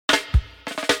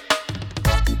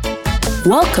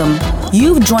Welcome.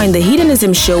 You've joined the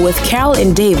Hedonism Show with Carol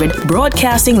and David,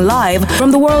 broadcasting live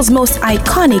from the world's most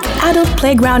iconic adult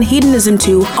playground Hedonism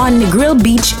 2 on Negril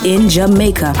Beach in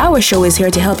Jamaica. Our show is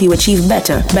here to help you achieve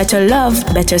better love,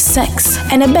 better sex,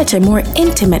 and a better, more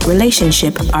intimate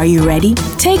relationship. Are you ready?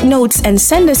 Take notes and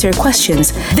send us your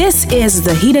questions. This is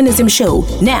the Hedonism Show.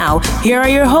 Now, here are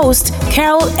your hosts,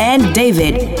 Carol and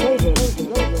David.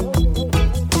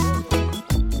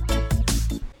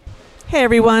 Hey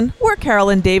everyone, we're Carol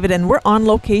and David, and we're on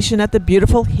location at the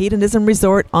beautiful Hedonism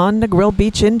Resort on Negril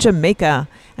Beach in Jamaica.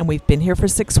 And we've been here for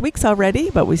 6 weeks already,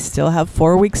 but we still have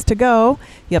 4 weeks to go.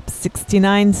 Yep,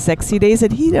 69 sexy days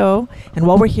at Hedo. And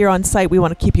while we're here on site, we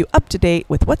want to keep you up to date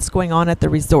with what's going on at the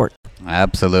resort.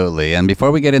 Absolutely. And before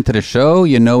we get into the show,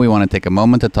 we want to take a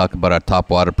moment to talk about our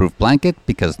top waterproof blanket,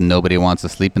 because nobody wants to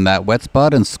sleep in that wet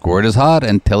spot and squirt is hot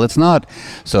until it's not.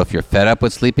 So if you're fed up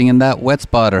with sleeping in that wet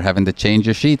spot or having to change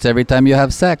your sheets every time you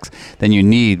have sex, then you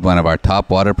need one of our top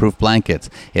waterproof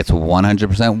blankets. It's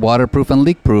 100% waterproof and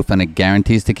leak proof, and it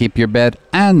guarantees to keep your bed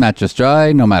and mattress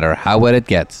dry no matter how wet it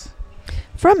gets.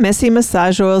 From messy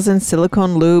massage oils and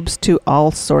silicone lubes to all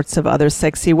sorts of other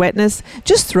sexy wetness,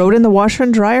 just throw it in the washer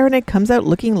and dryer and it comes out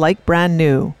looking like brand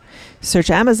new. Search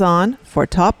Amazon for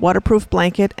Top Waterproof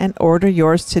Blanket and order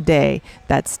yours today.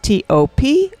 That's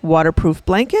T-O-P, waterproof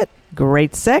blanket.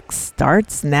 Great sex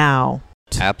starts now.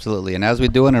 Absolutely. And as we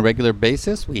do on a regular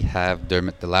basis, we have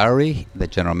Dermot DeLowry, the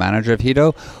general manager of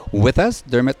Hedo, with us.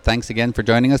 Dermot, thanks again for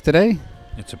joining us today.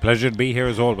 It's a pleasure to be here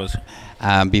as always.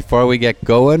 Before we get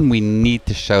going, we need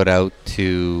to shout out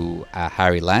to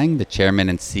Harry Lang, the chairman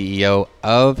and CEO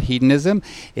of Hedonism.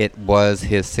 It was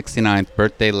his 69th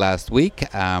birthday last week.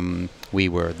 We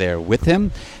were there with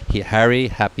him. Harry,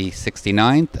 happy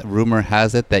 69th. Rumor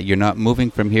has it that you're not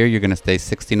moving from here. You're going to stay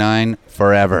 69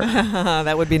 forever.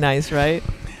 That would be nice, right?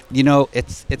 You know,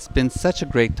 it's been such a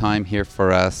great time here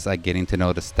for us, getting to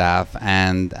know the staff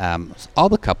and all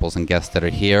the couples and guests that are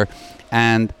here.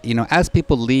 And, as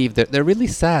people leave, they're really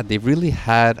sad. They've really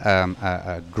had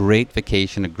a great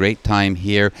vacation, a great time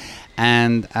here.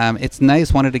 And it's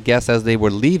nice. One of the guests, as they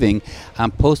were leaving,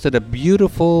 posted a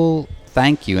beautiful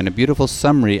thank you and a beautiful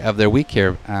summary of their week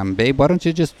here. Babe, why don't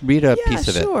you just read a piece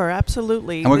of it? Yeah, sure,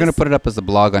 absolutely. And we're going to put it up as a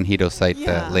blog on Hedo's site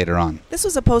later on. This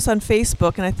was a post on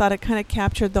Facebook, and I thought it kind of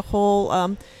captured the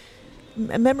whole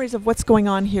memories of what's going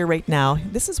on here right now.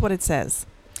 This is what it says.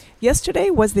 Yesterday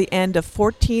was the end of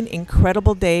 14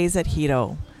 incredible days at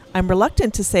Hedo. I'm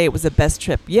reluctant to say it was the best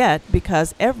trip yet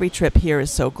because every trip here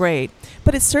is so great,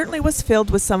 but it certainly was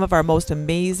filled with some of our most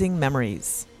amazing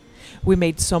memories. We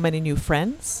made so many new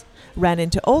friends, ran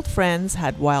into old friends,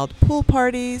 had wild pool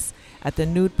parties at the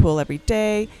nude pool every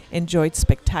day, enjoyed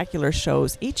spectacular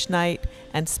shows each night,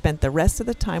 and spent the rest of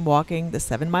the time walking the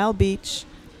 7 Mile Beach,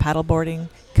 paddleboarding,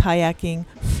 kayaking,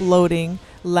 floating,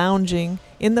 lounging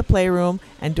in the playroom,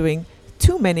 and doing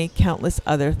too many countless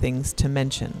other things to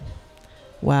mention.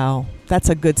 Wow, that's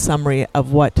a good summary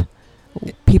of what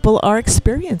people are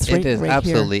experiencing right here. It is,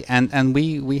 absolutely. And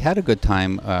we had a good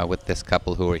time with this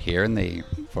couple who were here, and they,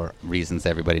 for reasons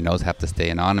everybody knows, have to stay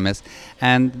anonymous.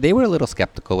 And they were a little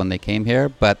skeptical when they came here,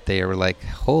 but they were like,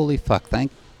 holy fuck,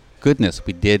 thank goodness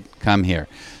we did come here.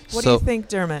 What do you think,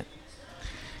 Dermot?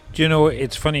 Do you know,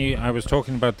 it's funny, I was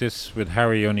talking about this with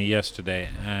Harry only yesterday,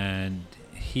 and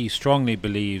he strongly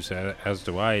believes, as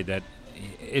do I, that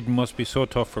it must be so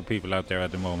tough for people out there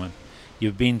at the moment.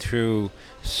 You've been through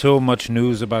so much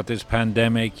news about this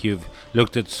pandemic. You've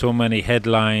looked at so many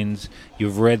headlines.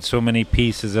 You've read so many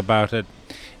pieces about it.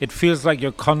 It feels like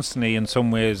you're constantly, in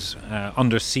some ways,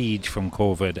 under siege from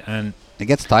COVID. And it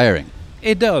gets tiring.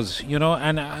 It does,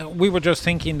 and we were just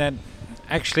thinking that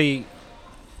actually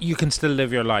you can still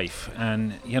live your life.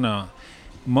 And,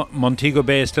 Montego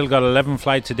Bay has still got 11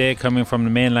 flights a day coming from the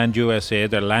mainland USA.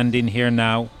 They're landing here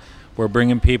now. We're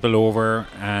bringing people over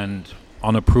and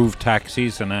on approved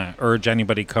taxis, and I urge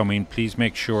anybody coming, please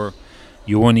make sure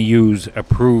you only use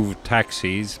approved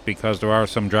taxis, because there are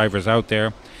some drivers out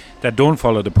there that don't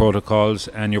follow the protocols,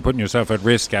 and you're putting yourself at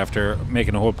risk after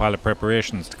making a whole pile of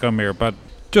preparations to come here. But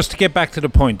just to get back to the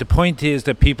point is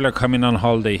that people are coming on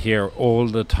holiday here all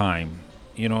the time.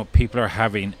 People are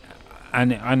having,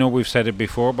 and I know we've said it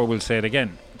before, but we'll say it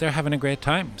again, they're having a great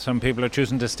time. Some people are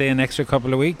choosing to stay an extra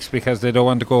couple of weeks because they don't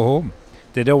want to go home.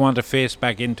 They don't want to face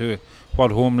back into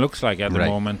what home looks like at the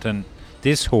moment. And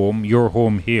this home, your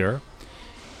home here,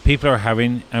 people are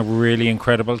having a really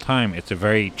incredible time. It's a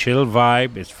very chill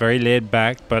vibe. It's very laid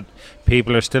back, but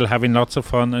people are still having lots of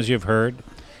fun, as you've heard.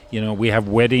 We had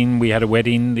a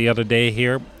wedding the other day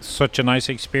here. Such a nice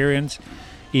experience.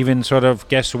 even sort of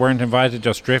guests who weren't invited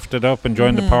just drifted up and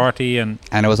joined the party. And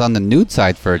it was on the nude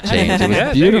side for a change. It was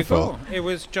yeah, beautiful. There you go. It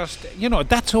was just,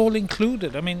 that's all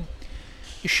included. I mean,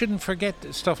 you shouldn't forget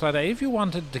stuff like that. If you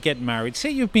wanted to get married, say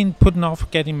you've been putting off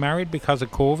getting married because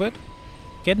of COVID,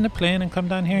 get in a plane and come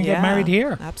down here and get married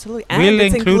here. Absolutely. And We'll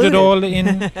it's include it all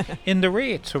in the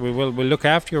rate. So we'll look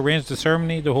after you, arrange the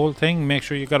ceremony, the whole thing, make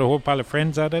sure you got a whole pile of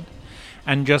friends at it,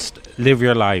 and just live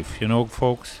your life,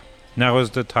 folks. Now is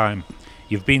the time.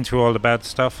 You've been through all the bad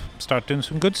stuff. Start doing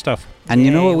some good stuff. And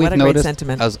you know what we've a great noticed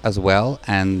sentiment. as well?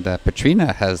 And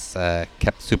Patrina has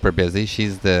kept super busy.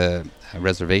 She's the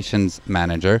reservations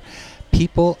manager.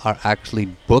 People are actually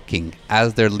booking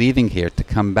as they're leaving here to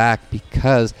come back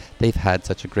because they've had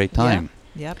such a great time.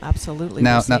 Yep, absolutely.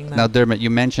 Now, Dermot, you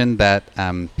mentioned that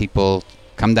people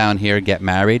come down here, get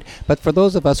married. But for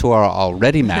those of us who are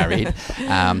already married,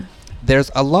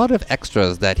 there's a lot of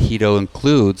extras that Hedo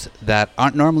includes that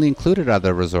aren't normally included at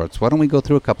other resorts. Why don't we go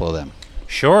through a couple of them?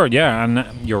 Sure, yeah,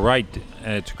 and you're right.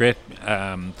 It's a great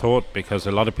thought because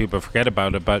a lot of people forget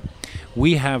about it, but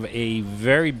we have a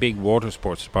very big water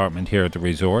sports department here at the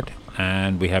resort,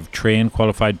 and we have trained,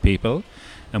 qualified people,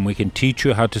 and we can teach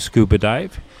you how to scuba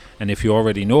dive. And if you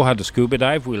already know how to scuba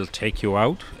dive, we'll take you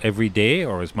out every day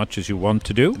or as much as you want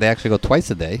to do. They actually go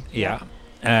twice a day. Yeah.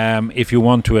 If you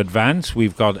want to advance,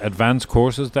 we've got advanced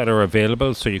courses that are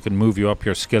available so you can move you up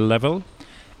your skill level.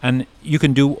 And you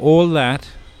can do all that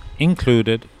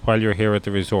included while you're here at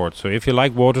the resort. So if you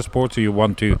like water sports or you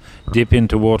want to dip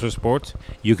into water sports,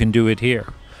 you can do it here.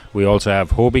 We also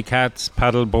have Hobie cats,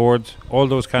 paddle boards, all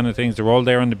those kind of things. They're all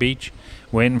there on the beach,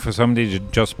 waiting for somebody to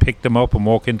just pick them up and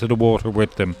walk into the water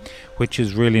with them, which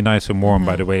is really nice and warm,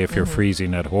 by the way, if you're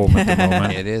freezing at home at the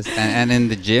moment. It is. And in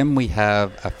the gym, we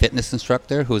have a fitness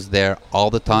instructor who's there all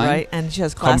the time. Right, and she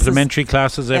has classes. Complimentary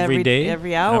classes every day.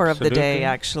 Every hour Absolutely. of the day,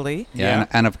 actually. Yeah.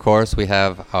 And of course, we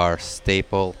have our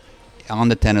staple on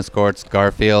the tennis courts,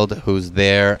 Garfield, who's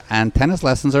there, and tennis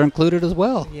lessons are included as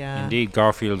well. Yeah. Indeed,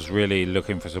 Garfield's really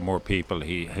looking for some more people.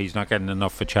 He's not getting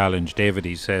enough for challenge. David,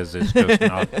 he says, is just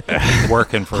not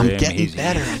working for him. Getting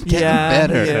better. I'm getting Yeah,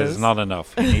 better. he He says is. it's not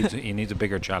enough. He needs a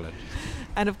bigger challenge.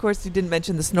 And of course, you didn't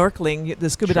mention the snorkeling. The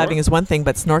scuba Sure. diving is one thing,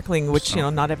 but snorkeling, which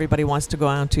not everybody wants to go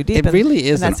on too deep. It really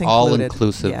is and an that's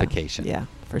all-inclusive included. vacation. Yeah,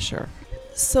 for sure.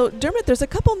 So Dermot, there's a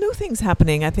couple new things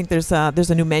happening. I think there's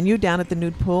a new menu down at the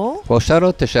nude pool. Well, shout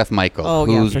out to Chef Michael, Oh,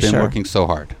 yeah, who's for been sure. working so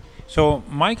hard. So,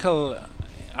 Michael,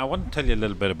 I want to tell you a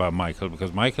little bit about Michael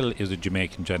because Michael is a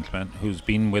Jamaican gentleman who's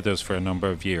been with us for a number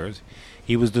of years.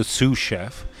 He was the sous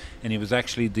chef, and he was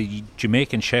actually the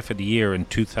Jamaican Chef of the Year in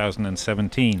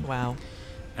 2017. Wow.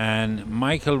 And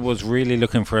Michael was really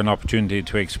looking for an opportunity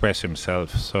to express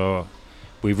himself. So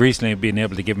we've recently been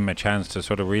able to give him a chance to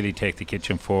sort of really take the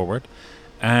kitchen forward.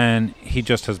 And he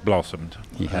just has blossomed.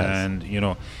 He has.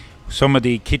 And, some of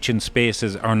the kitchen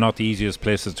spaces are not the easiest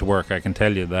places to work, I can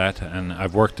tell you that. And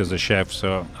I've worked as a chef,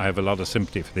 so I have a lot of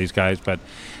sympathy for these guys. But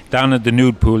down at the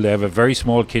nude pool, they have a very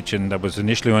small kitchen that was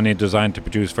initially only designed to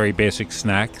produce very basic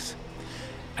snacks.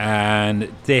 And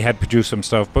they had produced some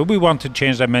stuff, but we wanted to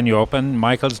change that menu up, and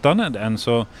Michael's done it. And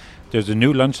so there's a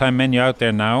new lunchtime menu out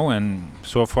there now, and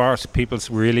so far people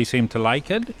really seem to like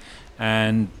it.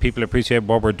 And people appreciate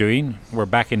what we're doing. We're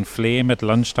back in flame at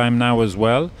lunchtime now as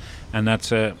well. And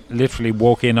that's a literally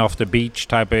walk in off the beach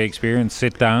type of experience,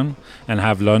 sit down and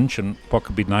have lunch. And what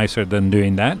could be nicer than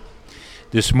doing that?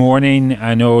 This morning,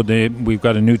 I know we've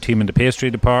got a new team in the pastry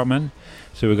department.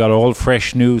 So we've got all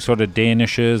fresh new sort of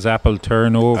danishes, apple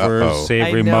turnovers,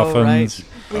 savoury I know, muffins. right?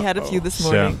 We had a few this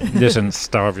So morning. listen,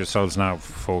 starve yourselves now,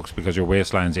 folks, because your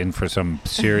waistline's in for some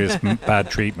serious bad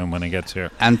treatment when it gets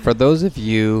here. And for those of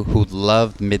you who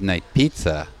loved midnight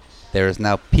pizza, there is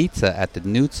now pizza at the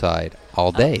nude side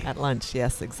all day. At lunch,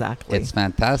 yes, exactly. It's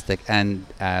fantastic. And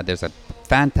there's a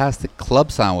fantastic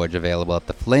club sandwich available at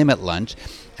the Flame at lunch.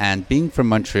 And being from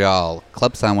Montreal,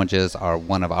 club sandwiches are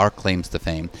one of our claims to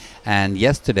fame. And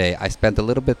yesterday, I spent a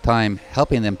little bit of time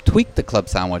helping them tweak the club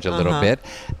sandwich a little bit.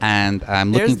 And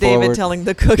I'm There's looking forward. David telling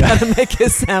the cook how to make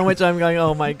his sandwich. I'm going,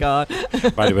 oh my God.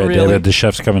 By the way, Really? David, the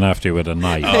chef's coming after you with a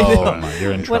knife.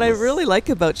 You're in trouble. What I really like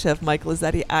about Chef Michael is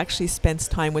that he actually spends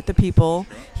time with the people.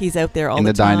 He's out there all In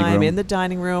the the dining time, room. in the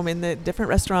dining room, in the different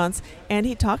restaurants, and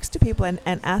he talks to people and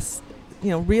asks,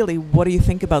 really, what do you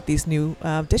think about these new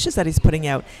dishes that he's putting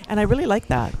out? And I really like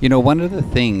that. One of the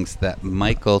things that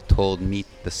Michael told me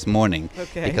this morning,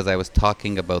 Okay. because I was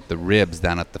talking about the ribs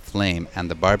down at the Flame and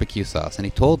the barbecue sauce, and he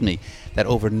told me that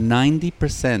over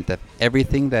 90% of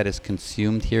everything that is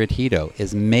consumed here at Hedo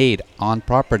is made on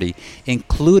property,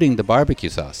 including the barbecue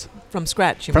sauce. From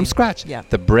scratch, you From mean? scratch. Yeah.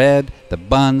 The bread, the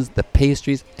buns, the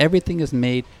pastries, everything is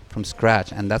made from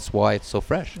scratch, and that's why it's so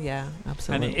fresh. Yeah,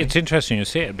 absolutely. And it's interesting you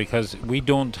say it, because we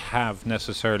don't have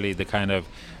necessarily the kind of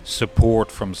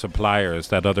support from suppliers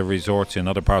that other resorts in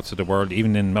other parts of the world,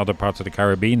 even in other parts of the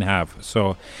Caribbean, have.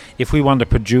 So if we want to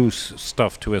produce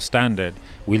stuff to a standard,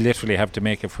 we literally have to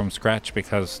make it from scratch,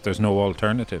 because there's no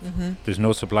alternative. There's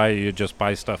no supplier you just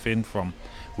buy stuff in from.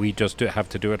 We just have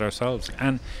to do it ourselves.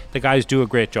 And the guys do a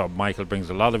great job. Michael brings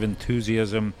a lot of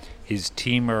enthusiasm. His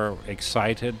team are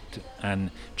excited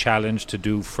and challenged to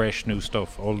do fresh new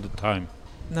stuff all the time.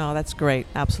 No, that's great.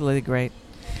 Absolutely great.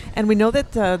 And we know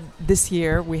that this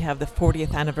year we have the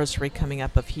 40th anniversary coming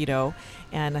up of Hedo,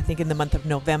 and I think in the month of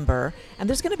November. And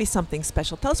there's going to be something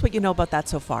special. Tell us what you know about that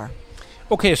so far.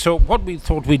 Okay, so what we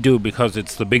thought we'd do, because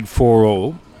it's the big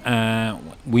 4-0,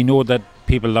 we know that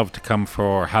people love to come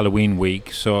for Halloween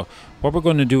week. So what we're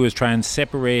going to do is try and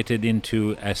separate it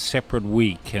into a separate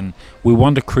week. And we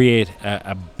want to create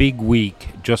a big week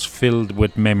just filled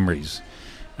with memories.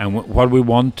 And what we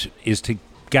want is to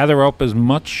gather up as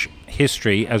much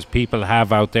history as people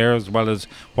have out there, as well as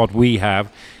what we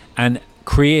have, and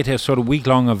create a sort of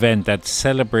week-long event that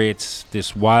celebrates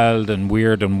this wild and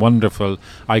weird and wonderful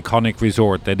iconic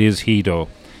resort that is Hedo.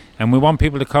 And we want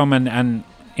people to come and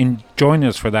join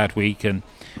us for that week. And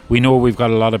we know we've got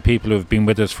a lot of people who have been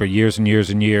with us for years and years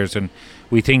and years, and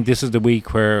we think this is the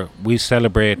week where we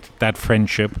celebrate that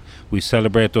friendship, we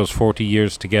celebrate those 40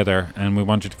 years together, and we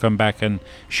want you to come back and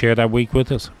share that week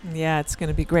with us. Yeah, it's going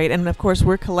to be great. And of course,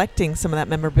 we're collecting some of that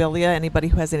memorabilia. Anybody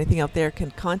who has anything out there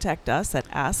can contact us at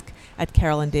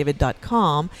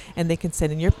ask@carolanddavid.com, and they can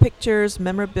send in your pictures,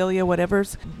 memorabilia, whatever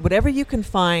you can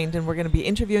find. And we're going to be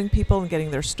interviewing people and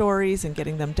getting their stories and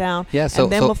getting them down. Yeah,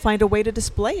 and then we'll find a way to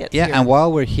display it. Yeah, here. and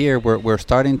while we're here, we're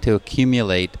starting to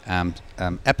accumulate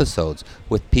episodes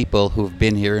with people who've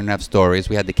been here and have stories.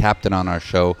 We had the captain on our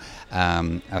show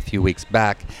a few weeks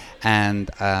back,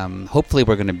 and hopefully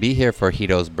we're going to be here for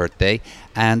Hedo's birthday,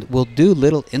 and we'll do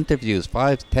little interviews,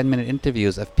 5-10 minute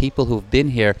interviews of people who've been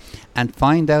here, and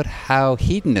find out how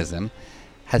hedonism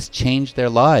has changed their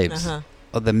lives.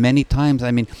 The many times,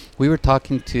 I mean, we were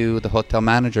talking to the hotel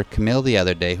manager, Camille, the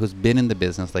other day, who's been in the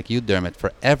business like you, Dermot,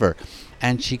 forever,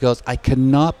 and she goes, I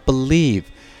cannot believe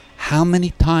how many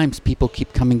times people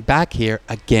keep coming back here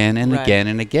again and again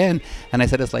and again. And I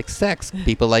said, it's like sex.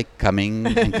 People like coming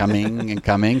and coming and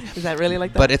coming. Is that really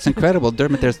like that? But it's incredible.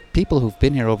 Dermot, there's people who've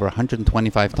been here over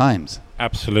 125 times.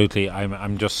 Absolutely.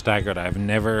 I'm just staggered. I've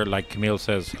never, like Camille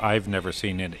says, I've never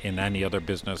seen it in any other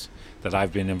business that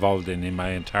I've been involved in my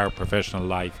entire professional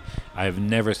life. I've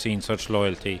never seen such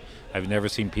loyalty. I've never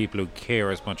seen people who care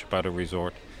as much about a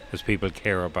resort as people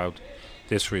care about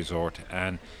this resort.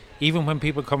 And even when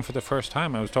people come for the first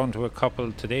time, I was talking to a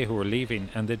couple today who were leaving,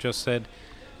 and they just said,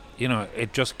 you know,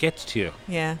 it just gets to you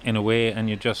in a way, and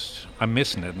I'm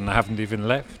missing it, and I haven't even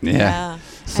left. Yeah.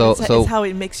 So it's how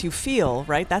it makes you feel,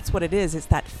 right? That's what it is. It's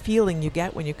that feeling you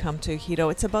get when you come to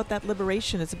Hedo. It's about that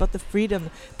liberation. It's about the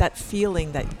freedom, that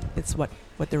feeling that it's what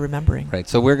they're remembering. Right.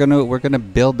 So we're gonna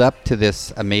build up to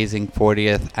this amazing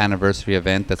 40th anniversary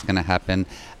event that's gonna happen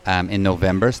in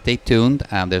November. Stay tuned.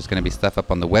 There's going to be stuff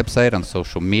up on the website, on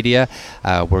social media.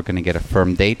 We're going to get a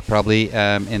firm date probably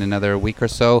in another week or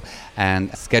so,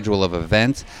 and a schedule of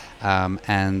events.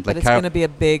 But it's going to be a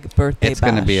big birthday bash. It's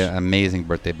going to be an amazing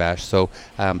birthday bash. So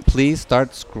please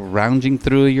start scrounging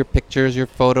through your pictures, your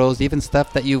photos, even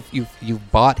stuff that you've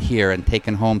bought here and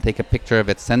taken home. Take a picture of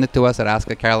it. Send it to us at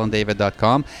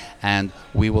ask@carolanddavid.com, and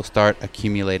we will start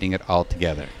accumulating it all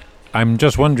together. I'm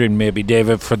just wondering, maybe,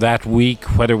 David, for that week,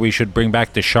 whether we should bring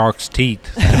back the shark's teeth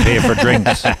to pay for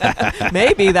drinks.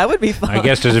 Maybe, that would be fun. I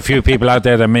guess there's a few people out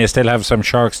there that may still have some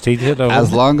shark's teeth.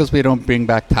 As long as we don't bring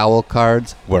back towel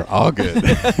cards, we're all good.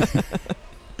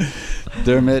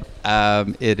 Dermot,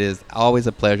 it is always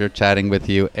a pleasure chatting with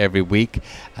you every week.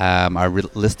 Our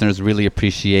listeners really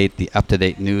appreciate the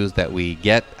up-to-date news that we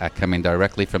get coming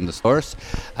directly from the source.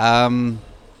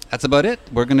 That's about it.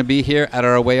 We're going to be here at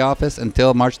our away office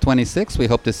until March 26th. We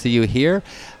hope to see you here.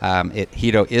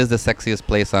 Hedo is the sexiest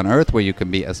place on earth, where you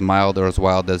can be as mild or as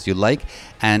wild as you like.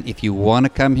 And if you want to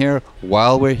come here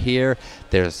while we're here,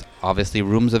 there's obviously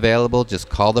rooms available. Just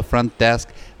call the front desk,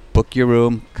 book your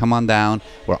room, come on down.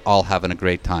 We're all having a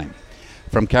great time.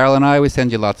 From Carol and I, we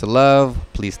send you lots of love.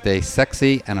 Please stay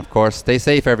sexy. And of course, stay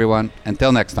safe, everyone.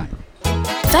 Until next time.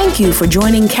 Thank you for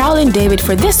joining Carol and David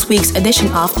for this week's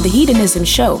edition of The Hedonism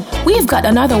Show. We've got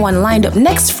another one lined up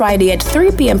next Friday at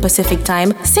 3 p.m. Pacific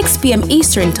Time, 6 p.m.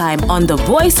 Eastern Time on the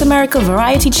Voice America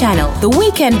Variety Channel. The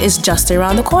weekend is just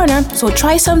around the corner, so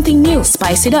try something new,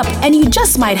 spice it up, and you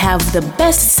just might have the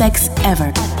best sex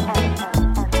ever.